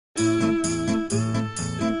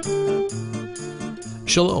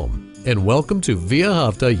Shalom, and welcome to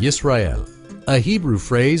V'ahavta Yisrael, a Hebrew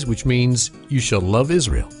phrase which means, you shall love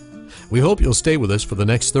Israel. We hope you'll stay with us for the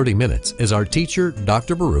next 30 minutes as our teacher,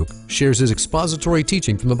 Dr. Baruch, shares his expository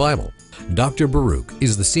teaching from the Bible. Dr. Baruch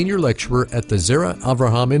is the senior lecturer at the Zera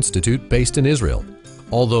Avraham Institute based in Israel.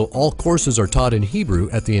 Although all courses are taught in Hebrew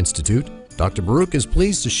at the Institute, Dr. Baruch is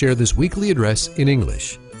pleased to share this weekly address in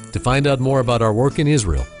English. To find out more about our work in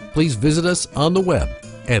Israel, please visit us on the web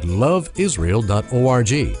at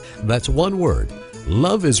loveisrael.org. That's one word,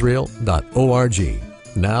 loveisrael.org.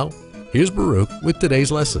 Now, here's Baruch with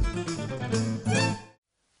today's lesson.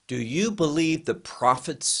 Do you believe the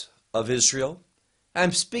prophets of Israel?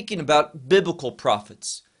 I'm speaking about biblical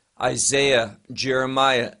prophets, Isaiah,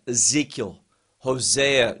 Jeremiah, Ezekiel,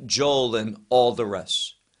 Hosea, Joel, and all the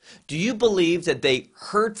rest. Do you believe that they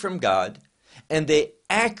heard from God and they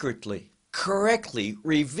accurately, correctly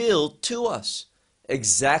revealed to us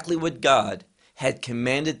exactly what God had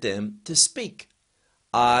commanded them to speak?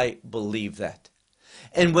 I believe that.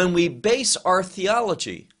 And when we base our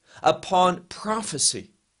theology upon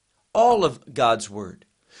prophecy, all of God's Word,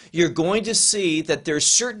 you're going to see that there's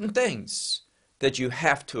certain things that you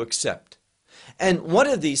have to accept. And one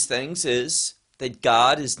of these things is that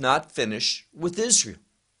God is not finished with Israel.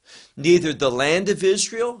 Neither the land of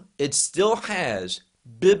Israel, it still has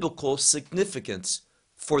biblical significance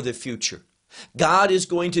for the future. God is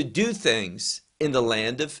going to do things in the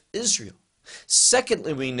land of Israel.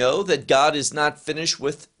 Secondly, we know that God is not finished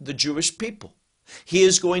with the Jewish people. He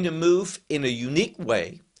is going to move in a unique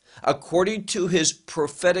way according to his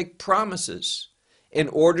prophetic promises in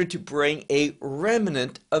order to bring a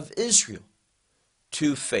remnant of Israel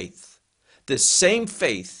to faith. The same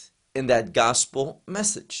faith in that gospel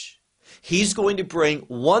message. He's going to bring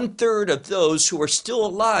 1/3 of those who are still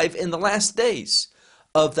alive in the last days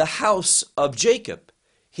of the house of Jacob.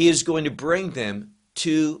 He is going to bring them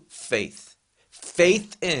to faith.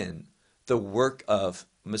 Faith in the work of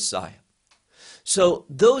Messiah. So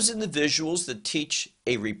those individuals that teach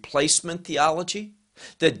a replacement theology,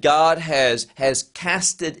 that God has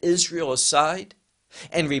casted Israel aside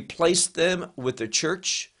and replaced them with the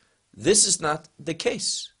church, this is not the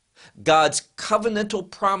case. God's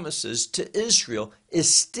covenantal promises to Israel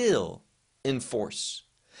is still in force.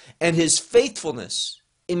 And his faithfulness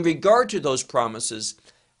in regard to those promises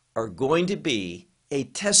are going to be a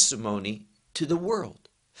testimony to the world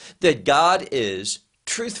that God is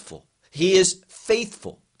truthful. He is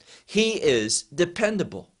faithful. He is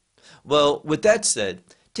dependable. Well, with that said,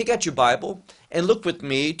 take out your Bible and look with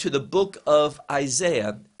me to the book of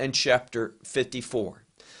Isaiah and chapter 54.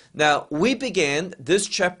 Now, we began this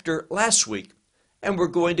chapter last week, and we're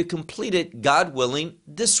going to complete it, God willing,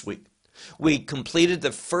 this week. We completed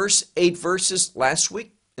the first 8 verses last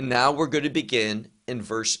week, and now we're going to begin in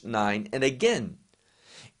verse 9. And again,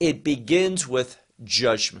 it begins with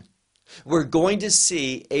judgment. We're going to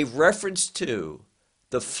see a reference to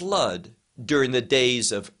the flood during the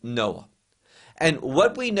days of Noah. And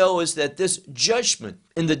what we know is that this judgment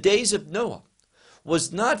in the days of Noah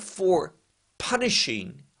was not for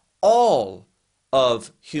punishing all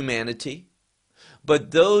of humanity,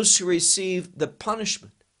 but those who received the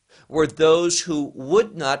punishment were those who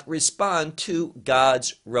would not respond to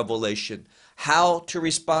God's revelation. How to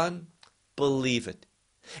respond? Believe it.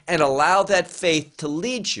 And allow that faith to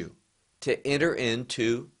lead you to enter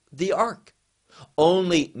into the ark.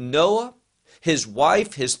 Only Noah, his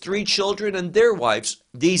wife, his 3 children, and their wives,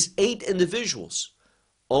 these 8 individuals,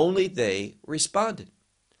 only they responded.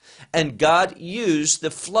 And God used the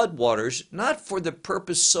floodwaters not for the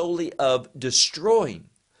purpose solely of destroying,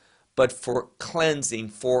 but for cleansing,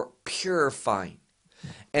 for purifying.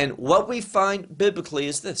 And what we find biblically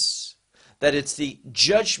is this, that it's the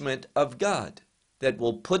judgment of God that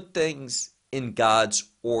will put things in God's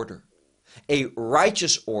order, a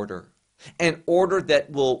righteous order, an order that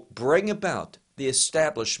will bring about the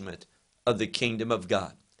establishment of the kingdom of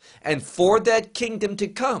God. And for that kingdom to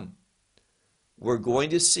come, we're going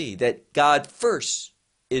to see that God first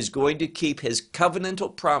is going to keep his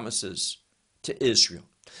covenantal promises to Israel.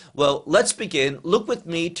 Well, let's begin. Look with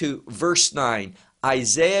me to verse 9,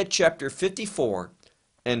 Isaiah chapter 54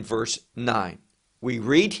 and verse 9. We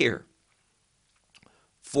read here,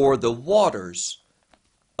 "For the waters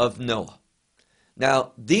of Noah."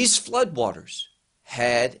 Now, these floodwaters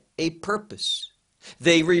had a purpose.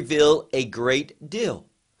 They reveal a great deal.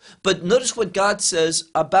 But notice what God says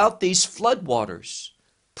about these floodwaters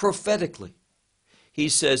prophetically. He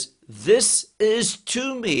says, "This is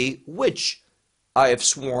to me which I have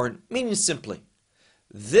sworn," meaning simply,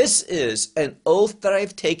 this is an oath that I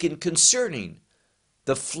have taken concerning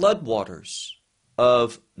the floodwaters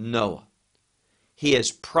of Noah. He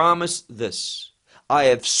has promised this. I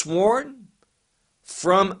have sworn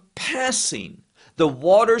from passing the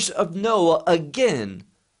waters of Noah again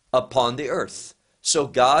upon the earth. So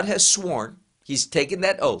God has sworn, he's taken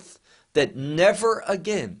that oath, that never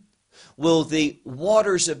again will the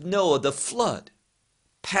waters of Noah, the flood,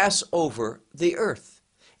 pass over the earth.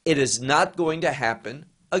 It is not going to happen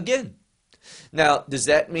again. Now, does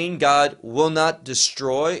that mean God will not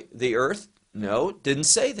destroy the earth? No, it didn't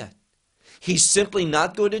say that. He's simply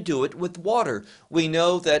not going to do it with water. We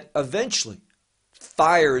know that eventually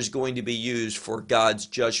fire is going to be used for God's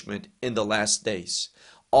judgment in the last days.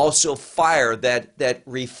 Also fire, that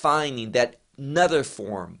refining, that another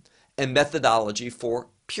form and methodology for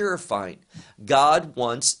purifying. God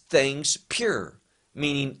wants things pure,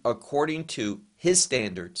 meaning according to his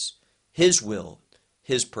standards, his will,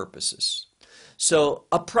 his purposes. So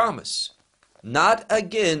a promise, not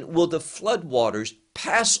again will the flood waters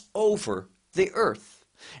pass over the earth.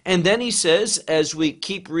 And then he says, as we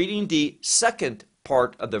keep reading the second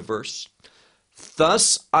part of the verse,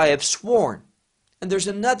 thus I have sworn. And there's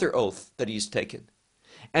another oath that he's taken.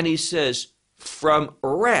 And he says, from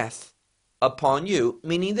wrath upon you,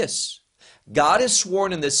 meaning this. God has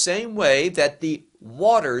sworn in the same way that the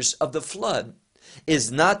waters of the flood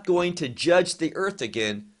is not going to judge the earth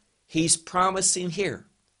again. He's promising here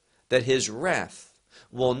that his wrath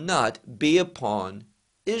will not be upon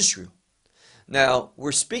Israel. Now,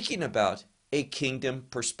 we're speaking about a kingdom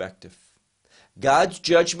perspective. God's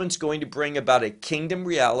judgment's going to bring about a kingdom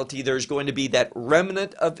reality. There's going to be that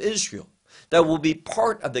remnant of Israel that will be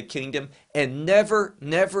part of the kingdom, and never,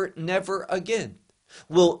 never, never again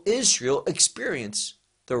will Israel experience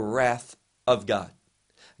the wrath of God.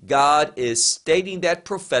 God is stating that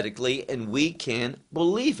prophetically, and we can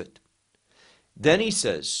believe it. Then he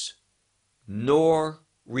says, nor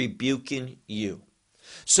rebuking you.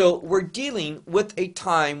 So we're dealing with a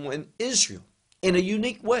time when Israel, in a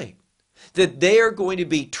unique way, that they are going to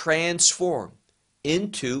be transformed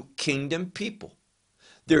into kingdom people.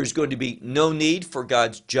 There's going to be no need for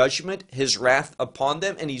God's judgment, his wrath upon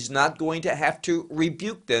them, and he's not going to have to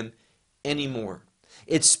rebuke them anymore.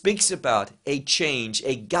 It speaks about a change,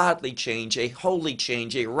 a godly change, a holy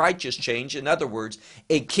change, a righteous change. In other words,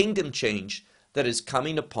 a kingdom change that is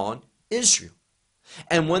coming upon Israel.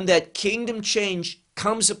 And when that kingdom change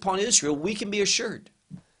comes upon Israel, we can be assured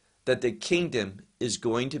that the kingdom is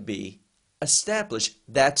going to be established.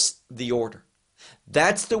 That's the order.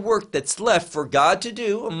 That's the work that's left for God to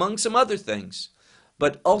do, among some other things.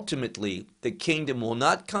 But ultimately, the kingdom will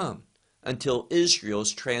not come until Israel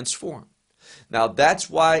is transformed. Now, that's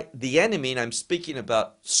why the enemy, and I'm speaking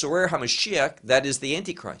about Sorer HaMashiach, that is the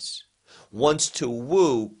Antichrist, wants to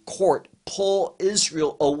woo, court, pull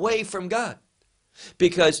Israel away from God.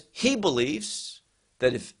 Because he believes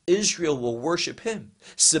that if Israel will worship him,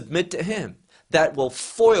 submit to him, that will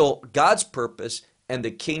foil God's purpose, and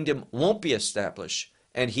the kingdom won't be established,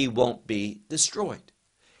 and he won't be destroyed.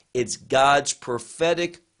 It's God's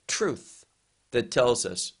prophetic truth that tells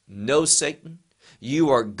us, no, Satan, you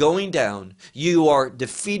are going down, you are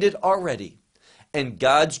defeated already, and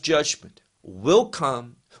God's judgment will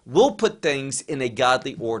come, will put things in a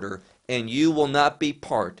godly order, and you will not be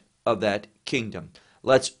part of that kingdom.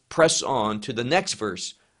 Let's press on to the next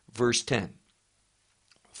verse, verse 10.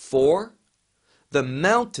 For the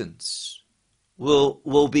mountains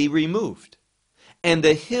will be removed, and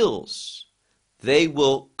the hills, they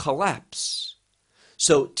will collapse.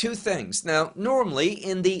 So two things. Now, normally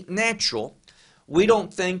in the natural, we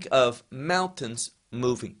don't think of mountains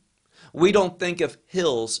moving. We don't think of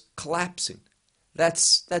hills collapsing.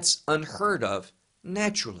 That's unheard of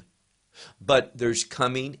naturally. But there's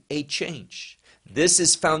coming a change. This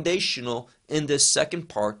is foundational in this second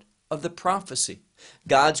part of the prophecy.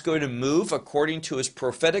 God's going to move according to his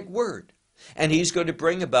prophetic word. And he's going to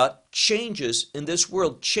bring about changes in this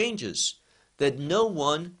world, changes that no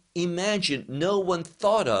one imagined, no one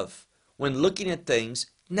thought of when looking at things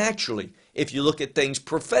naturally. If you look at things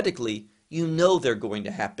prophetically, you know they're going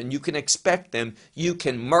to happen. You can expect them. You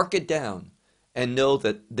can mark it down and know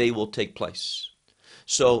that they will take place.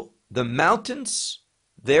 So the mountains,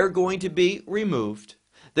 they're going to be removed.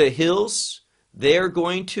 The hills, they're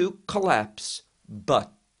going to collapse.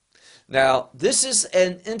 But now, this is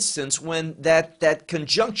an instance when that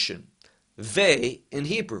conjunction, ve in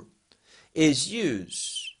Hebrew, is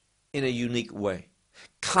used in a unique way.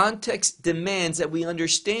 Context demands that we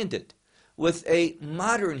understand it with a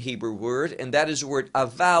modern Hebrew word, and that is the word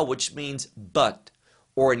aval, which means but,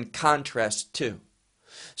 or in contrast to.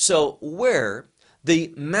 So where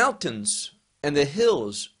the mountains and the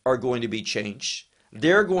hills are going to be changed,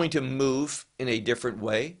 They're going to move in a different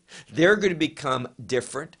way. They're going to become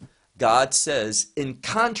different. God says, in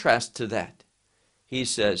contrast to that, he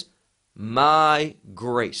says, my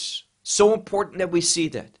grace. So important that we see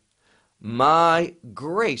that. My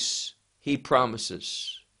grace, he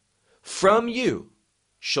promises, from you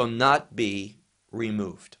shall not be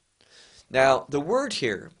removed. Now, the word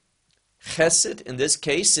here, chesed, in this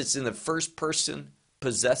case, it's in the first person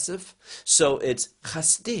possessive, so it's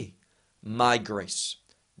chesdi, my grace.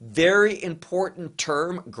 Very important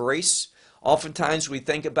term, grace. Oftentimes we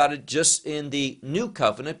think about it just in the New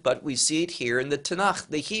Covenant, but we see it here in the Tanakh,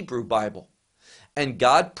 the Hebrew Bible. And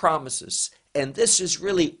God promises, and this is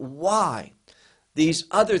really why these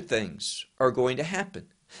other things are going to happen.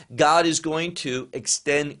 God is going to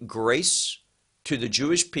extend grace to the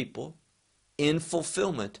Jewish people in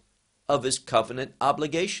fulfillment of his covenant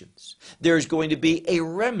obligations. There is going to be a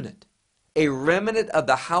remnant of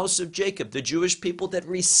the house of Jacob, the Jewish people that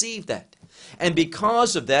receive that. And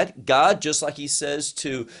because of that, God, just like he says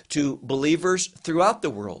to believers throughout the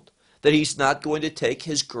world, that he's not going to take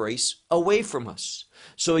his grace away from us.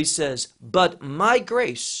 So he says, but my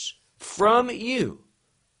grace from you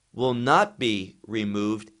will not be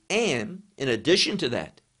removed. And in addition to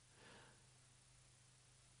that,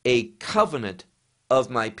 a covenant of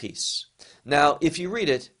my peace. Now, if you read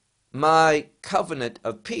it, my covenant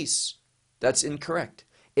of peace, that's incorrect.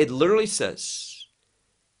 It literally says,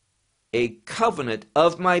 a covenant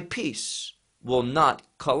of my peace will not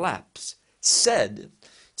collapse. Said,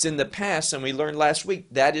 it's in the past, and we learned last week,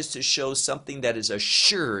 that is to show something that is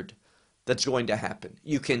assured that's going to happen.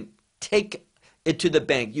 You can take it to the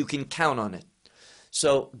bank. You can count on it.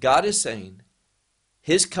 So God is saying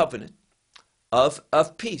his covenant of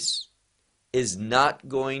peace is not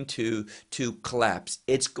going to collapse.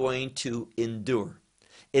 It's going to endure.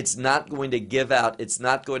 It's not going to give out. It's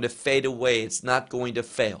not going to fade away. It's not going to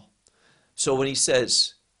fail. So when he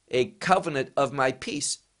says, a covenant of my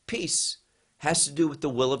peace, peace has to do with the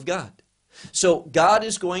will of God. So God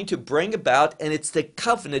is going to bring about, and it's the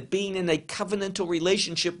covenant, being in a covenantal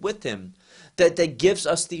relationship with him, that gives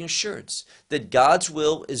us the assurance that God's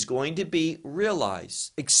will is going to be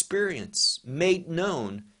realized, experienced, made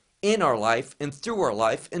known in our life and through our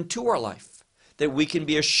life and to our life. That we can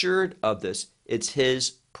be assured of this. It's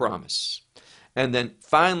his promise. And then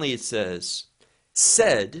finally it says,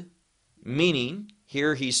 said, meaning,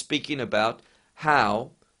 here he's speaking about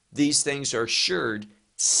how these things are assured,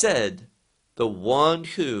 said the one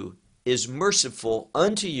who is merciful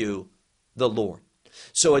unto you, the Lord.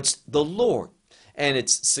 So it's the Lord. And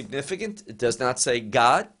it's significant. It does not say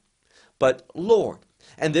God, but Lord.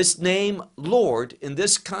 And this name, Lord, in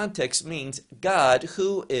this context means God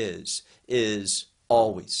who is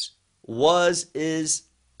always, was, is,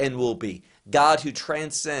 and will be. God who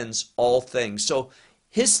transcends all things. So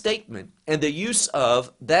his statement and the use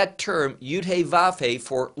of that term, Yud-He-Vav-He,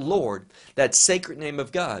 for Lord, that sacred name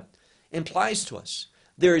of God, implies to us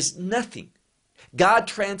there is nothing. God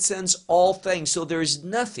transcends all things, so there is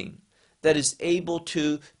nothing that is able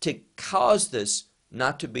to cause this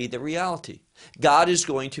not to be the reality. God is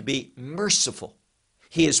going to be merciful.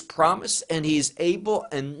 He has promised and he is able,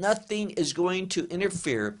 and nothing is going to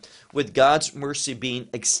interfere with God's mercy being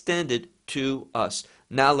extended to us.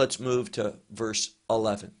 Now let's move to verse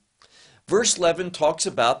 11. Verse 11 talks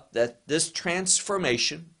about that this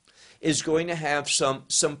transformation is going to have some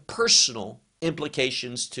personal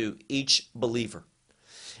implications to each believer.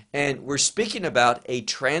 And we're speaking about a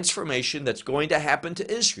transformation that's going to happen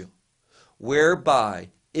to Israel, whereby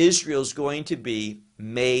Israel's going to be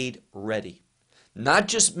made ready. Not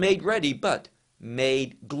just made ready, but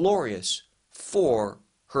made glorious for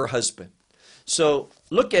her husband. So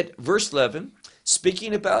look at verse 11,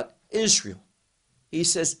 speaking about Israel. He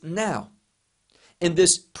says, now, in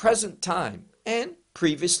this present time and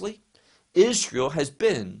previously, Israel has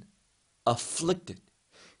been afflicted.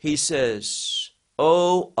 He says,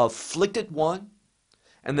 oh, afflicted one.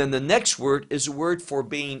 And then the next word is a word for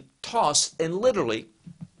being tossed, and literally,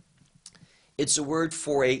 it's a word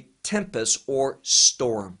for a tempest or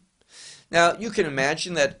storm. Now, you can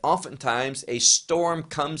imagine that oftentimes a storm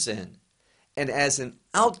comes in, and as an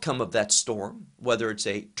outcome of that storm, whether it's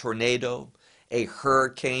a tornado, a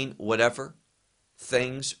hurricane, whatever,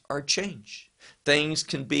 things are changed. Things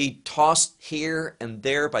can be tossed here and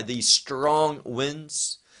there by these strong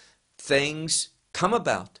winds. Things come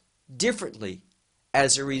about differently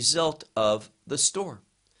as a result of the storm.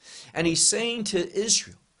 And he's saying to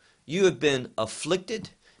Israel, you have been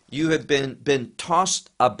afflicted, you have been tossed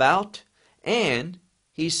about, and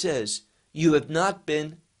he says, you have not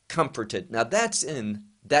been comforted. Now that's in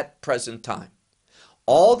that present time.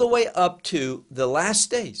 all the way up to the last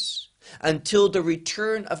days, until the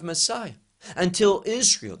return of Messiah, until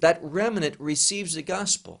Israel, that remnant, receives the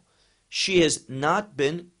gospel. She has not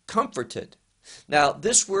been comforted. Now,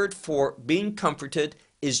 this word for being comforted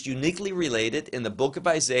is uniquely related in the book of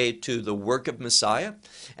Isaiah to the work of Messiah,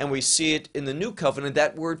 and we see it in the New Covenant.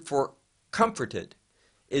 That word for comforted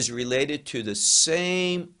is related to the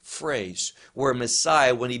same phrase where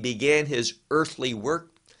Messiah, when he began his earthly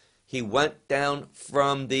work, he went down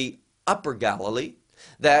from the upper Galilee,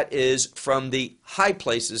 that is from the high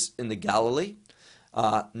places in the Galilee,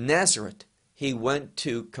 Nazareth. He went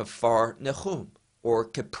to Capharnaum or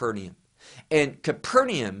Capernaum. And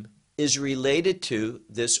Capernaum is related to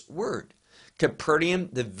this word. Capernaum,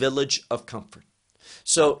 the village of comfort.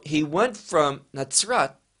 So he went from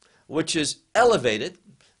Nazareth, which is elevated.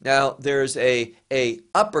 Now there's a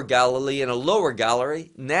upper Galilee and a lower Galilee.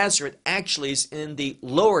 Nazareth actually is in the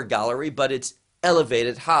lower Galilee, but it's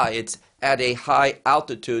elevated high. It's at a high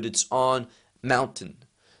altitude. It's on mountain.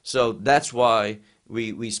 So that's why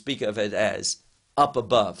we speak of it as up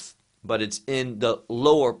above, but it's in the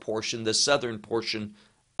lower portion, the southern portion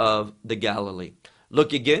of the Galilee.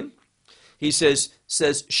 Look again. He says,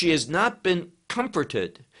 she has not been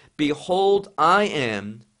comforted. Behold, I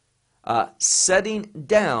am setting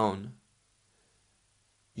down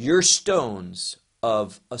your stones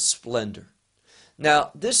of a splendor.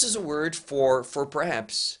 Now, this is a word for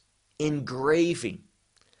perhaps engraving,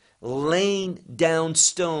 laying down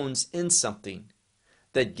stones in something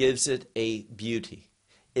that gives it a beauty.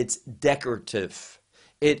 It's decorative.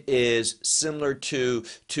 It is similar to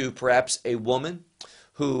perhaps a woman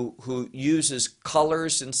who uses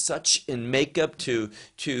colors and such in makeup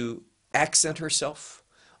to accent herself.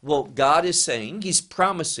 Well, God is saying, he's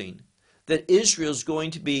promising that Israel is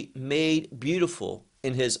going to be made beautiful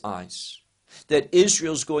in his eyes, that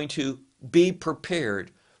Israel is going to be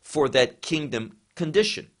prepared for that kingdom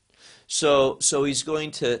condition. So he's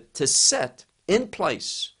going to set in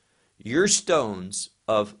place your stones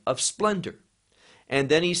of splendor. And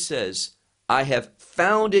then he says, I have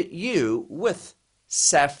founded you with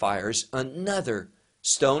sapphires, another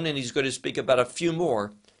stone, and he's going to speak about a few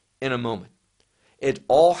more in a moment. It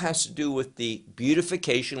all has to do with the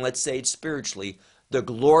beautification, let's say it spiritually, the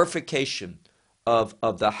glorification of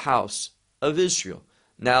the house of Israel.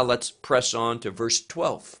 Now let's press on to verse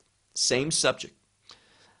 12. Same subject.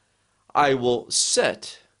 I will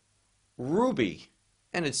set ruby,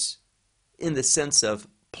 and it's in the sense of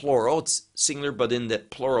plural, it's singular, but in the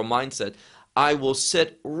plural mindset. I will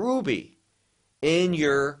set ruby in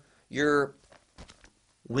your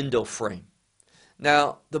window frame.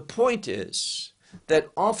 Now, the point is that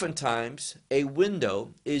oftentimes a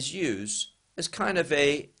window is used as kind of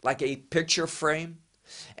like a picture frame,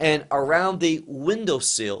 and around the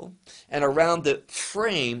windowsill and around the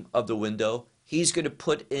frame of the window, he's going to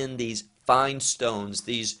put in these fine stones,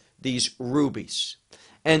 these rubies.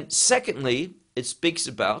 And secondly, it speaks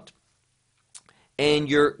about, and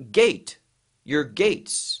your gates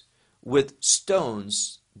with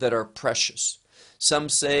stones that are precious. Some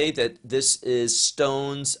say that this is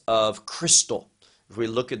stones of crystal. If we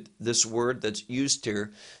look at this word that's used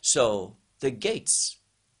here, so the gates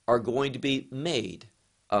are going to be made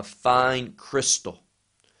of fine crystal.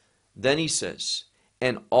 Then he says,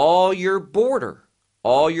 and all your borders,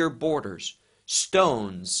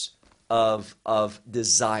 stones of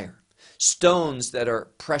desire, stones that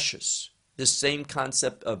are precious. The same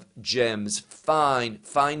concept of gems,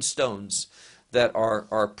 fine stones that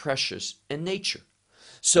are precious in nature.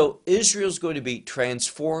 So Israel is going to be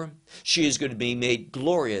transformed. She is going to be made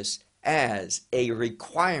glorious as a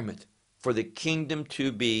requirement for the kingdom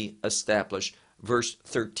to be established. Verse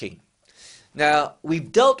 13. Now,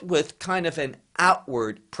 we've dealt with kind of an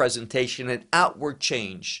outward presentation, an outward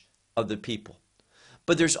change of the people.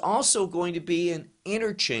 But there's also going to be an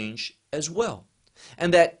inner change as well.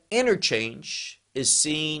 And that inner change is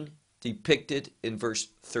seen, depicted in verse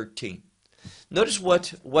 13. Notice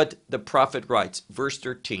what the prophet writes, verse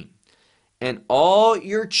 13. And all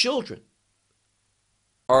your children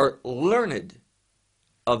are learned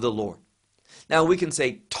of the Lord. Now we can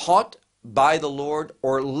say taught by the Lord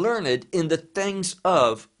or learned in the things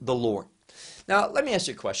of the Lord. Now let me ask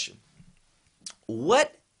you a question.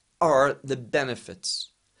 What are the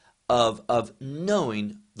benefits of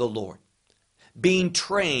knowing the Lord? Being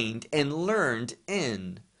trained and learned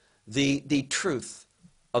in the truth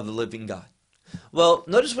of the living God. Well,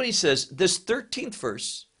 notice what he says. This 13th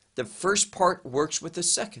verse, the first part works with the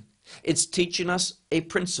second. It's teaching us a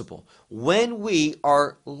principle. When we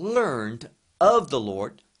are learned of the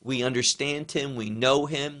Lord, we understand him, we know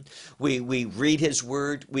him, we read his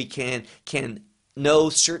word, we can know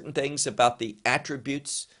certain things about the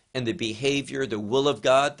attributes and the behavior, the will of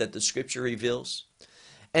God that the Scripture reveals.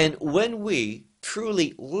 And when we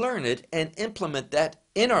truly learn it and implement that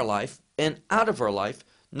in our life and out of our life,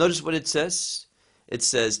 notice what it says. It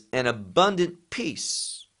says, an abundant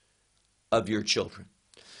peace of your children.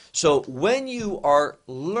 So when you are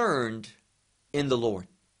learned in the Lord,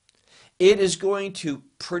 it is going to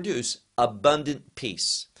produce abundant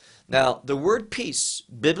peace. Now, the word peace,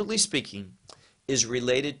 biblically speaking, is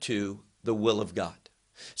related to the will of God.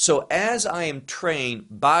 So as I am trained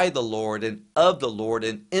by the Lord and of the Lord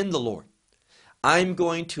and in the Lord, I'm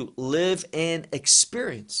going to live and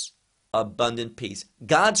experience abundant peace.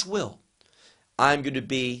 God's will, I'm going to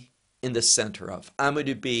be in the center of. I'm going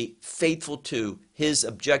to be faithful to His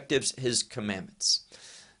objectives, His commandments.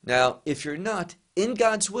 Now, if you're not in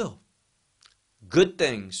God's will, good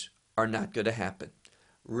things are not going to happen.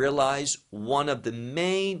 Realize one of the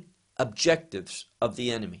main objectives of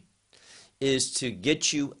the enemy is to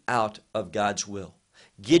get you out of God's will,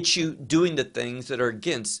 get you doing the things that are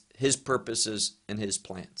against His purposes and His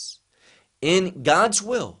plans. In God's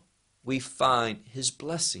will, we find His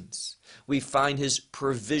blessings. We find His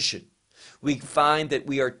provision. We find that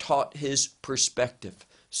we are taught His perspective.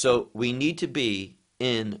 So we need to be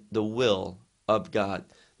in the will of God.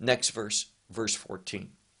 Next verse, verse 14.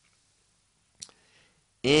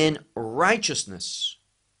 In righteousness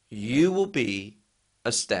you will be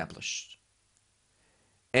established,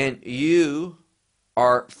 and you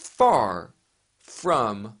are far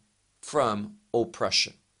from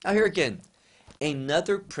oppression. Now here again,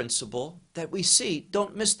 another principle that we see,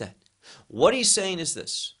 don't miss that. What he's saying is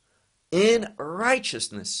this: in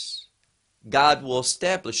righteousness, God will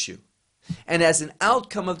establish you. And as an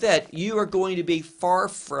outcome of that, you are going to be far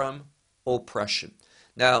from oppression.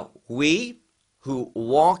 Now, we who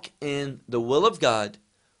walk in the will of God,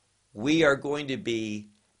 we are going to be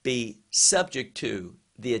subject to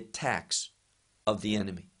the attacks of the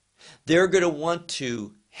enemy. They're going to want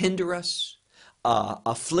to hinder us,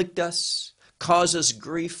 afflict us, cause us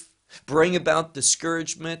grief, bring about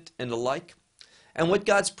discouragement and the like. And what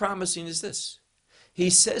God's promising is this. He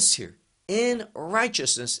says here, in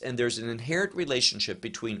righteousness, and there's an inherent relationship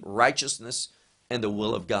between righteousness and the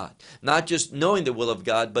will of God. Not just knowing the will of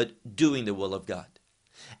God, but doing the will of God.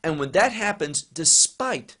 And when that happens,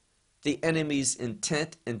 despite the enemy's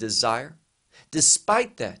intent and desire,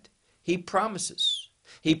 despite that, He promises.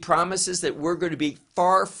 He promises that we're going to be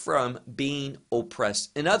far from being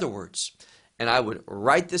oppressed. In other words, and I would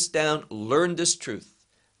write this down, learn this truth,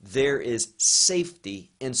 there is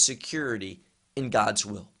safety and security in God's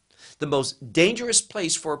will. The most dangerous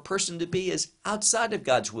place for a person to be is outside of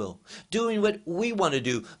God's will, doing what we want to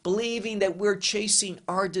do, believing that we're chasing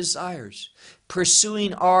our desires,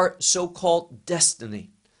 pursuing our so-called destiny.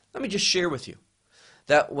 Let me just share with you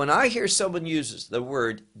that when I hear someone uses the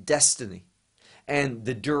word destiny and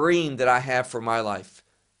the dream that I have for my life,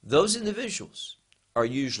 those individuals are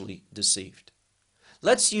usually deceived.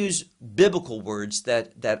 Let's use biblical words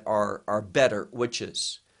that are better, which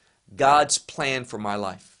is God's plan for my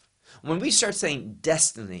life. When we start saying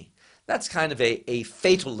destiny, that's kind of a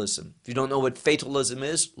fatalism. If you don't know what fatalism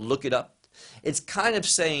is, look it up. It's kind of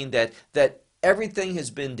saying that everything has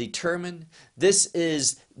been determined. This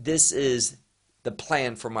is the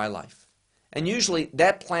plan for my life. And usually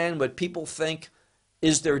that plan, what people think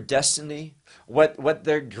is their destiny, what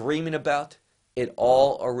they're dreaming about, it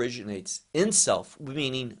all originates in self,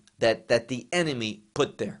 meaning that the enemy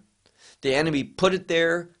put there. The enemy put it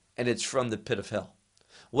there, and it's from the pit of hell.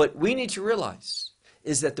 What we need to realize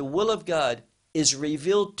is that the will of God is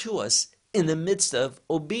revealed to us in the midst of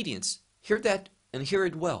obedience. Hear that and hear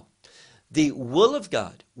it well. The will of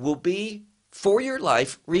God will be for your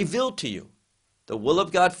life revealed to you. The will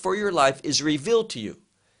of God for your life is revealed to you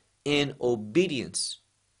in obedience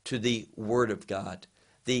to the Word of God,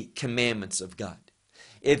 the commandments of God.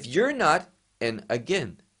 If you're not, and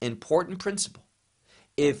again, important principle,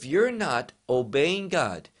 if you're not obeying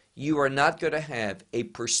God, you are not going to have a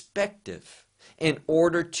perspective in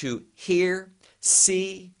order to hear,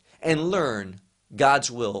 see, and learn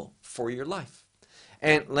God's will for your life.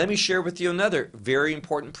 And let me share with you another very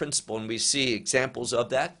important principle, and we see examples of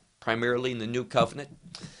that primarily in the New Covenant.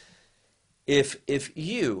 If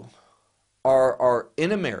you are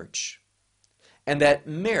in a marriage and that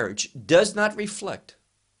marriage does not reflect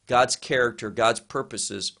God's character, God's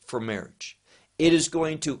purposes for marriage, it is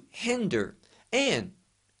going to hinder, and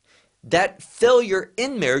that failure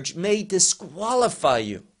in marriage may disqualify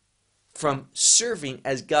you from serving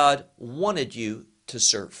as God wanted you to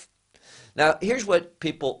serve. Now, here's what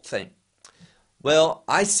people think. Well,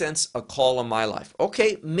 I sense a call on my life.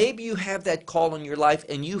 Okay, maybe you have that call in your life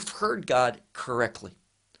and you've heard God correctly.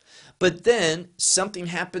 But then something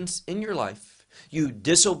happens in your life. You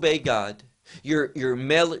disobey God. Your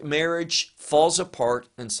marriage falls apart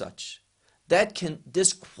and such. That can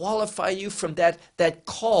disqualify you from that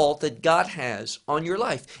call that God has on your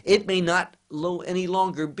life. It may not any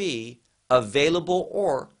longer be available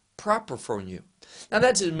or proper for you. Now,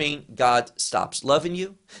 that doesn't mean God stops loving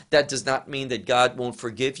you. That does not mean that God won't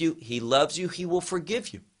forgive you. He loves you. He will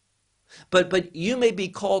forgive you. But you may be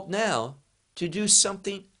called now to do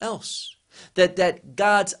something else. That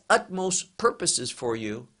God's utmost purposes for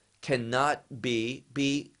you cannot be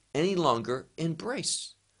any longer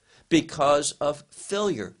embraced because of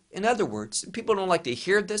failure. In other words, people don't like to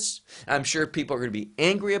hear this. I'm sure people are going to be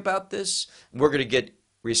angry about this. We're going to get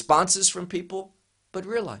responses from people. But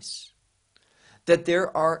realize that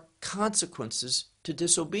there are consequences to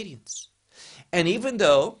disobedience. And even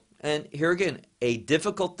though, and here again, a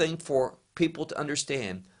difficult thing for people to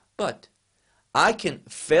understand, but I can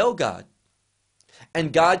fail God,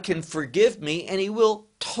 and God can forgive me, and He will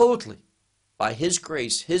totally, by His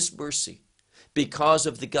grace, His mercy, because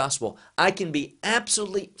of the gospel. I can be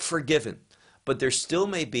absolutely forgiven, but there still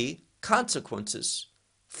may be consequences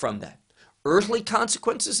from that. Earthly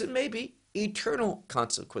consequences and maybe eternal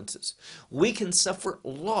consequences. We can suffer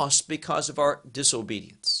loss because of our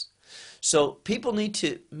disobedience. So people need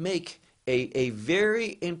to make a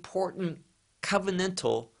very important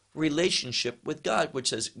covenantal relationship with God,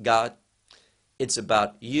 which says, God, it's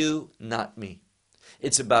about you, not me.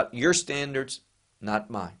 It's about your standards, not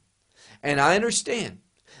mine. And I understand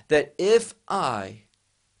that if I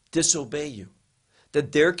disobey you,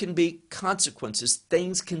 that there can be consequences,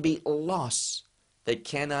 things can be lost that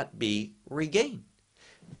cannot be regained.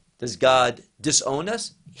 Does God disown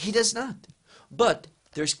us? He does not. But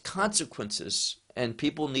there's consequences, and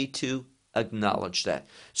people need to acknowledge that.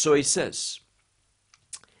 So he says,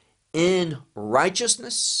 in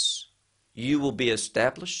righteousness you will be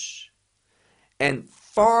established, and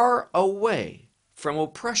far away from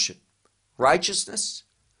oppression. Righteousness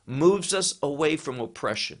moves us away from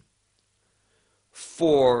oppression.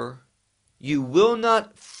 For you will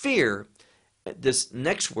not fear. This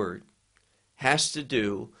next word has to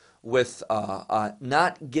do with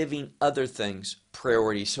not giving other things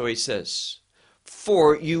priority. So he says,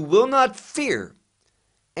 for you will not fear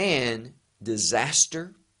an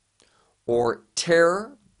disaster or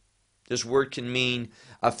terror. This word can mean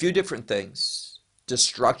a few different things.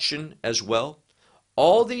 Destruction as well.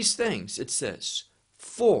 All these things, it says,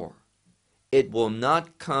 for it will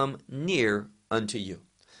not come near unto you.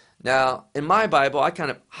 Now, in my Bible, I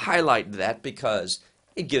kind of highlight that because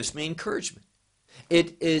it gives me encouragement.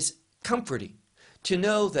 It is comforting to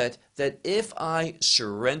know that if I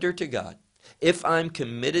surrender to God, if I'm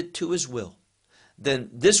committed to His will, then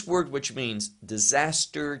this word, which means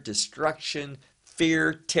disaster, destruction,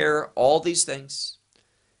 fear, terror, all these things,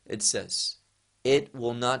 it says, it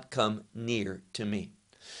will not come near to me.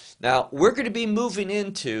 Now, we're going to be moving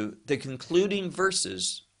into the concluding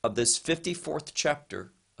verses of this 54th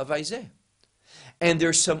chapter of Isaiah. And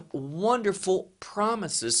there's some wonderful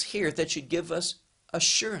promises here that should give us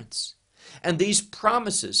assurance. And these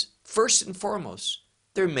promises, first and foremost,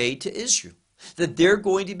 they're made to Israel, that they're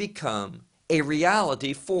going to become a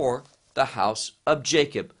reality for the house of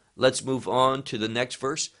Jacob. Let's move on to the next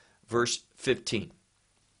verse, verse 15.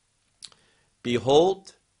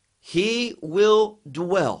 Behold, he will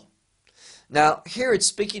dwell. Now, here it's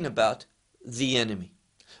speaking about the enemy.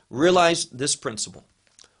 Realize this principle.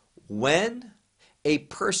 When a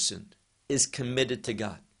person is committed to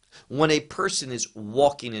God, when a person is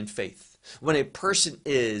walking in faith, when a person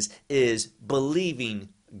is believing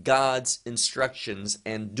God's instructions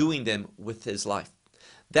and doing them with his life,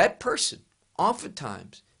 that person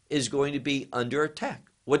oftentimes is going to be under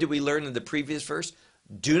attack. What did we learn in the previous verse?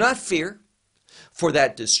 Do not fear, for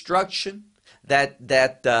that destruction, that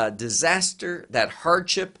disaster, that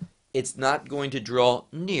hardship, it's not going to draw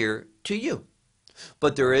near to you.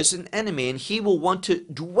 But there is an enemy, and he will want to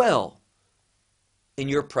dwell in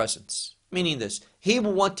your presence. Meaning this, he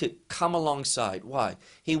will want to come alongside. Why?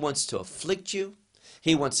 He wants to afflict you.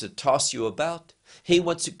 He wants to toss you about. He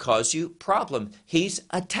wants to cause you problem. He's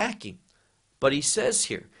attacking. But he says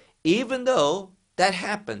here, even though that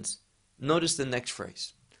happens, notice the next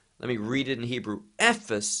phrase. Let me read it in Hebrew.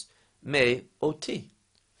 Ephes me oti.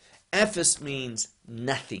 Ephes means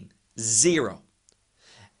nothing, zero.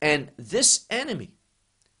 And this enemy,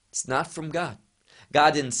 it's not from God.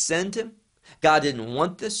 God didn't send him. God didn't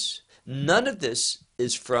want this. None of this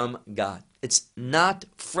is from God. It's not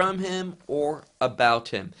from him or about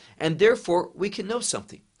him. And therefore, we can know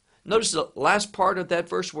something. Notice the last part of that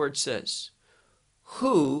verse where it says,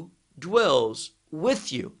 who dwells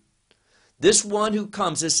with you? This one who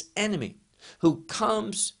comes, this enemy, who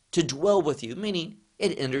comes to dwell with you, meaning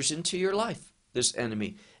it enters into your life, this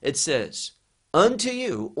enemy. It says, unto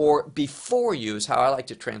you, or before you is how I like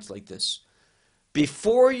to translate this.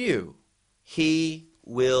 Before you, he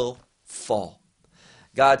will fall.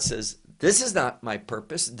 God says, this is not my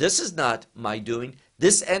purpose. This is not my doing.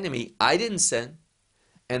 This enemy I didn't send.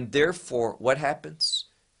 And therefore, what happens?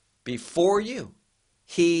 Before you,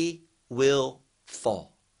 he will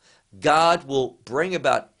fall. God will bring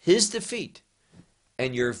about his defeat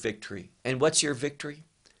and your victory. And what's your victory?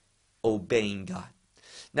 Obeying God.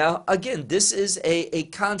 Now, again, this is a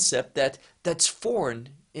concept that's foreign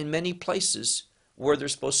in many places where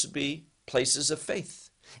there's supposed to be places of faith,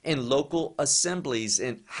 in local assemblies,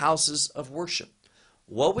 in houses of worship.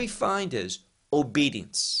 What we find is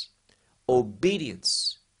obedience.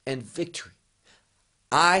 Obedience and victory.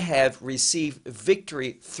 I have received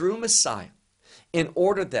victory through Messiah in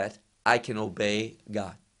order that I can obey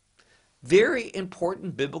God. Very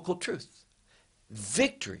important biblical truth.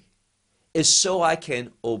 Victory is so I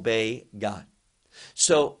can obey God.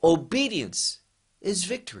 So obedience is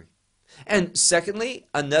victory. And secondly,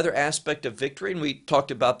 another aspect of victory, and we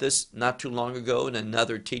talked about this not too long ago in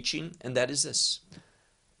another teaching, and that is this.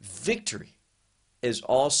 Victory is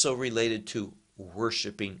also related to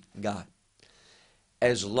worshiping God.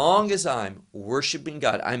 As long as I'm worshiping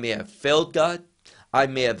God, I may have failed God, I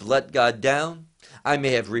may have let God down, I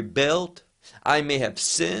may have rebelled, I may have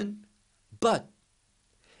sinned, but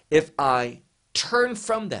if I turn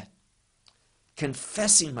from that,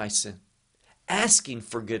 confessing my sin, asking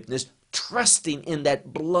forgiveness, trusting in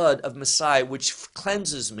that blood of Messiah which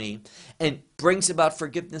cleanses me and brings about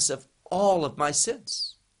forgiveness of all of my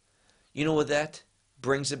sins, you know what that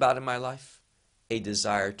brings about in my life? A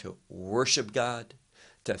desire to worship God,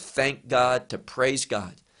 to thank God, to praise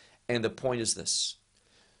God. And the point is this.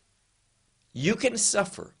 You can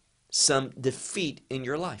suffer some defeat in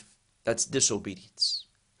your life. That's disobedience.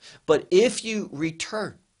 But if you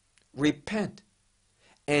return, repent,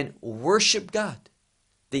 and worship God,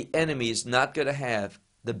 the enemy is not going to have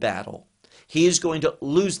the battle. He is going to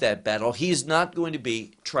lose that battle. He is not going to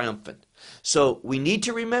be triumphant. So we need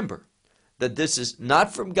to remember that this is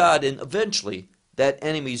not from God, and eventually that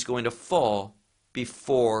enemy is going to fall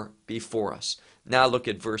before us. Now look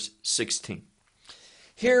at verse 16.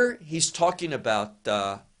 Here he's talking about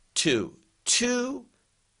two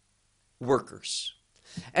workers.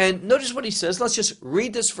 And notice what he says. Let's just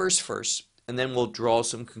read this verse first, and then we'll draw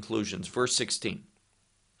some conclusions. Verse 16.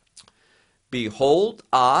 Behold,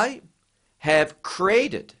 I have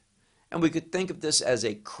created. And we could think of this as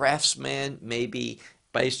a craftsman, maybe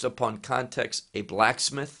based upon context, a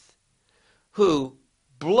blacksmith, who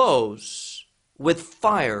blows with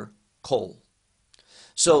fire coal.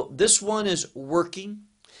 So this one is working.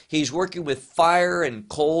 He's working with fire and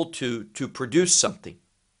coal to produce something.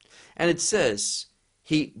 And it says,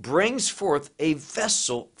 he brings forth a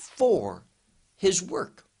vessel for his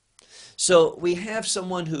work. So we have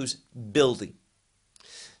someone who's building.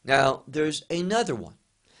 Now, there's another one.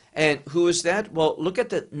 And who is that? Well, look at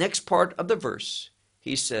the next part of the verse.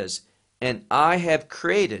 He says, and I have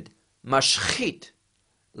created mashchit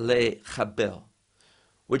lechabel,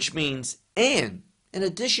 which means, and in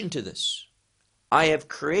addition to this, I have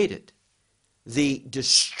created the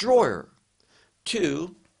destroyer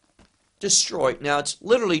to destroy. Now, it's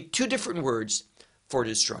literally two different words for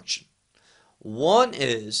destruction. One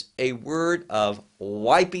is a word of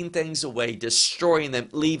wiping things away, destroying them,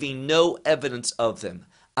 leaving no evidence of them,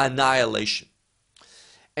 annihilation.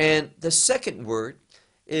 And the second word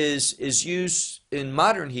is used in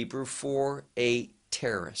modern Hebrew for a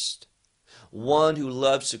terrorist, one who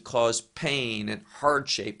loves to cause pain and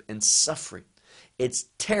hardship and suffering. It's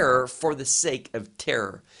terror for the sake of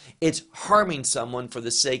terror. It's harming someone for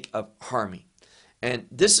the sake of harming. And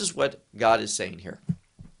this is what God is saying here.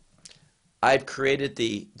 I've created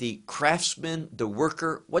the craftsman, the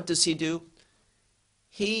worker. What does he do?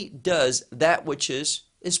 He does that which is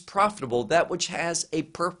profitable, that which has a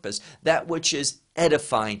purpose, that which is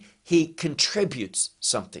edifying. He contributes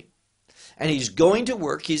something. And he's going to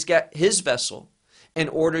work. He's got his vessel in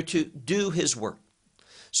order to do his work.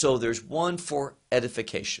 So there's one for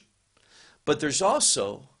edification. But there's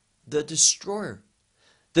also the destroyer.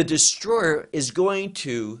 The destroyer is going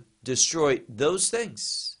to destroy those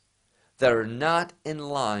things that are not in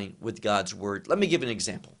line with God's word. Let me give an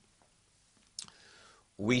example.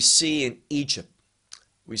 We see in Egypt,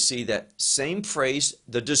 we see that same phrase,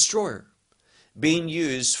 the destroyer. being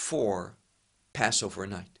used for Passover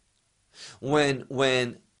night.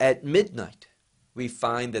 When at midnight we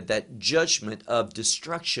find that that judgment of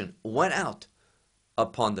destruction went out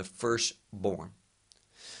upon the firstborn.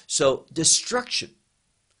 So destruction,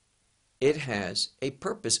 it has a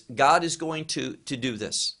purpose. God is going to do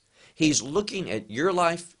this. He's looking at your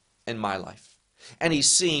life and my life, and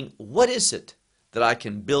he's seeing what is it that I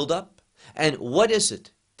can build up, and what is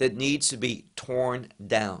it that needs to be torn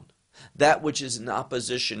down, that which is in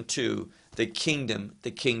opposition to the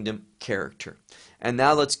kingdom character. And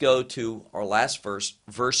now let's go to our last verse,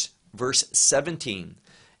 verse 17,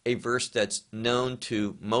 a verse that's known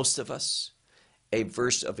to most of us, a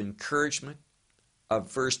verse of encouragement, a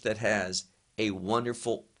verse that has a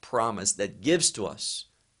wonderful promise that gives to us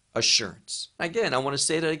assurance. Again, I want to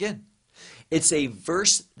say that again. It's a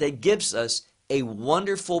verse that gives us a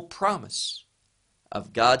wonderful promise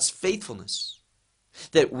of God's faithfulness,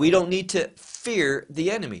 that we don't need to fear the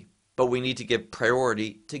enemy, but we need to give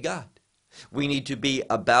priority to God. We need to be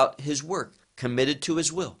about his work, committed to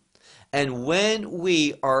his will. And when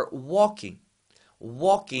we are walking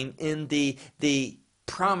in the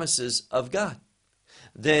promises of God,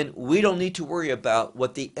 then we don't need to worry about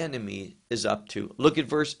what the enemy is up to. Look at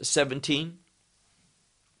verse 17.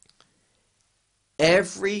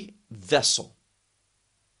 Every vessel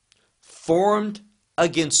formed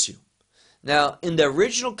against you. Now, in the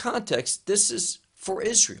original context, this is for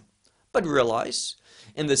Israel. But realize,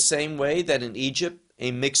 in the same way that in Egypt,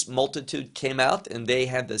 a mixed multitude came out and they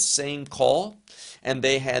had the same call and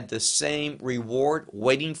they had the same reward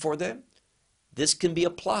waiting for them, this can be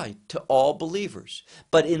applied to all believers.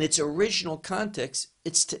 But in its original context,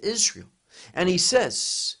 it's to Israel. And he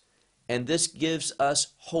says, and this gives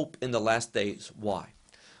us hope in the last days. Why?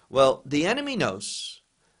 Well, the enemy knows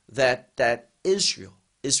that Israel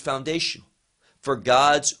is foundational for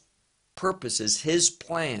God's purposes, his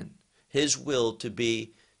plan, his will to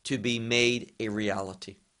be made a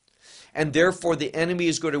reality. And therefore the enemy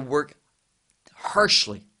is going to work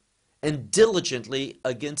harshly and diligently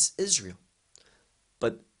against Israel.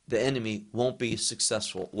 But the enemy won't be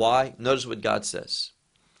successful. Why? Notice what God says.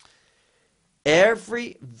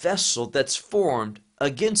 Every vessel that's formed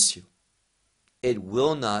against you, it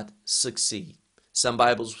will not succeed. Some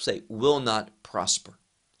Bibles say will not prosper.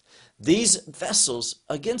 These vessels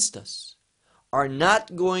against us are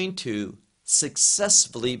not going to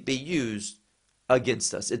successfully be used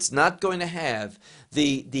against us. It's not going to have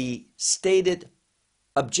the stated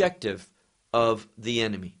objective of the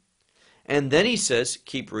enemy. And then he says,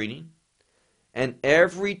 keep reading, and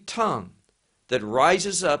every tongue that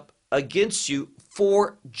rises up against you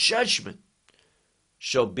for judgment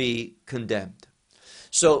shall be condemned.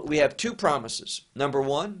 So we have two promises. Number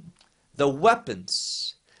one, the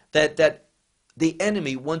weapons that the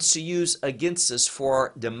enemy wants to use against us for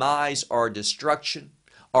our demise, our destruction,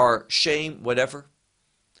 our shame, whatever,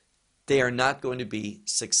 they are not going to be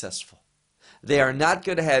successful. They are not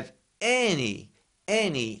going to have any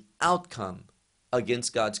outcome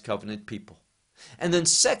against God's covenant people. And then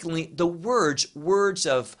secondly, the words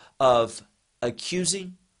of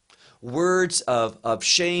accusing, words of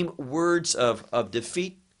shame, words of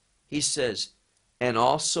defeat. He says, and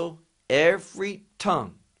also every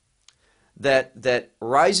tongue that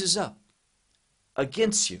rises up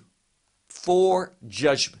against you for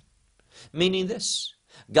judgment. Meaning this,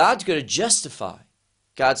 God's going to justify.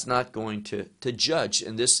 God's not going to judge.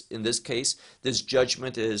 In this case, this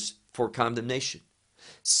judgment is for condemnation.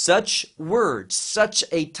 Such words, such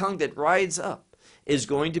a tongue that rises up is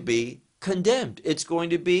going to be condemned. It's going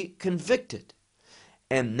to be convicted.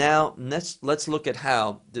 And now let's look at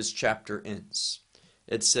how this chapter ends.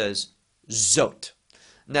 It says, Zot.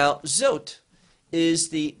 Now, Zot is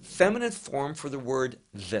the feminine form for the word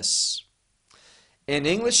this. In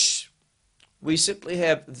English, we simply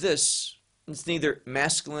have this. It's neither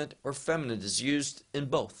masculine or feminine. It's used in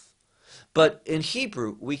both. But in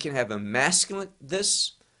Hebrew, we can have a masculine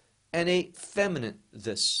this and a feminine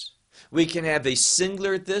this. We can have a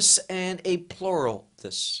singular this and a plural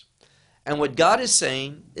this. And what God is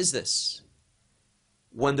saying is this.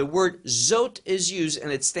 When the word Zot is used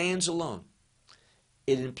and it stands alone,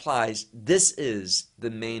 it implies this is the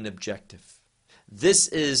main objective. This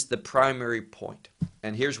is the primary point.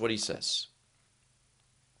 And here's what he says.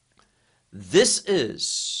 This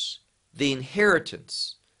is the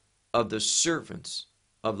inheritance of the servants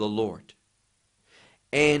of the Lord.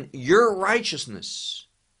 And your righteousness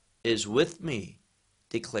is with me,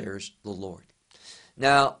 declares the Lord.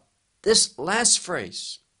 Now, this last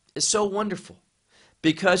phrase is so wonderful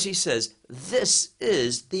because he says, this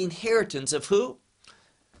is the inheritance of who?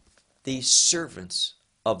 The servants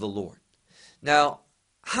of the Lord. Now,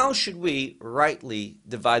 how should we rightly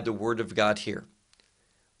divide the Word of God here?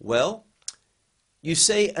 Well, you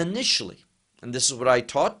say initially, and this is what I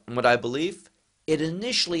taught and what I believe, it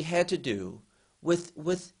initially had to do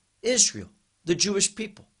with Israel, the Jewish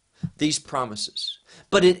people, these promises.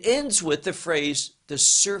 But it ends with the phrase, the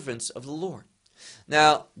servants of the Lord.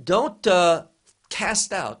 Now, don't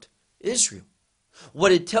cast out Israel.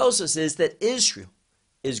 What it tells us is that Israel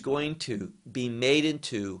is going to be made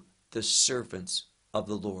into the servants of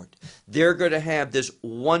the Lord. They're going to have this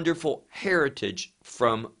wonderful heritage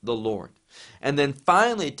from the Lord. And then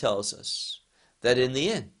finally it tells us that in the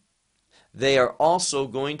end, they are also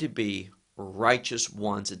going to be righteous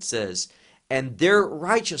ones. It says, and their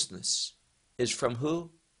righteousness is from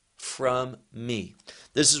who? From me.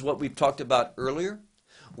 This is what we've talked about earlier,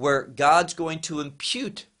 where God's going to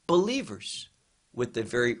impute believers with the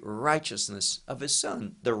very righteousness of his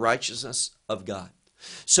Son, the righteousness of God.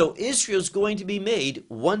 So Israel's going to be made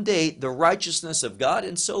one day the righteousness of God,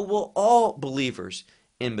 and so will all believers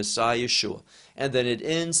in Messiah Yeshua. And then it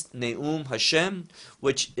ends, Ne'um Hashem,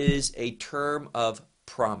 which is a term of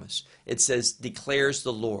promise. It says, declares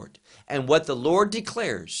the Lord. And what the Lord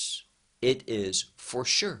declares, it is for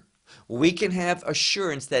sure. We can have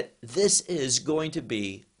assurance that this is going to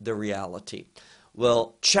be the reality.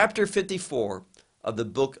 Well, chapter 54 of the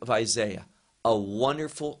book of Isaiah, a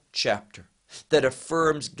wonderful chapter that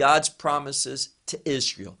affirms God's promises to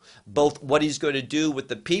Israel, both what he's going to do with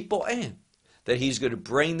the people and that he's going to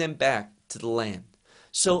bring them back to the land.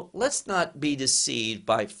 So let's not be deceived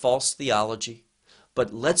by false theology,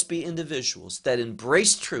 but let's be individuals that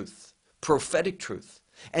embrace truth, prophetic truth,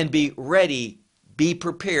 and be ready, be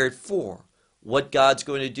prepared for what God's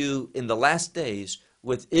going to do in the last days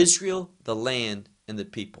with Israel, the land, and the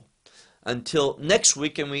people. Until next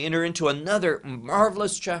week, and we enter into another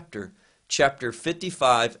marvelous chapter, chapter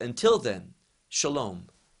 55. Until then, shalom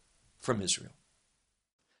from Israel.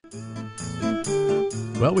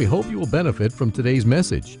 Well, we hope you will benefit from today's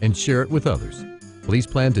message and share it with others. Please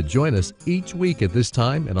plan to join us each week at this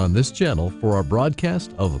time and on this channel for our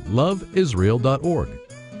broadcast of loveisrael.org.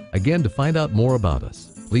 Again, to find out more about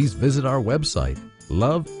us, please visit our website,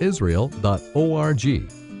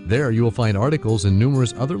 loveisrael.org. There you will find articles and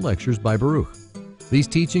numerous other lectures by Baruch. These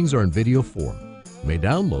teachings are in video form. You may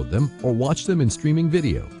download them or watch them in streaming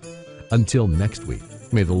video. Until next week,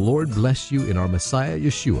 may the Lord bless you in our Messiah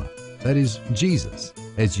Yeshua, that is Jesus,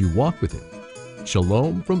 as you walk with him.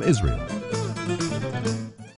 Shalom from Israel.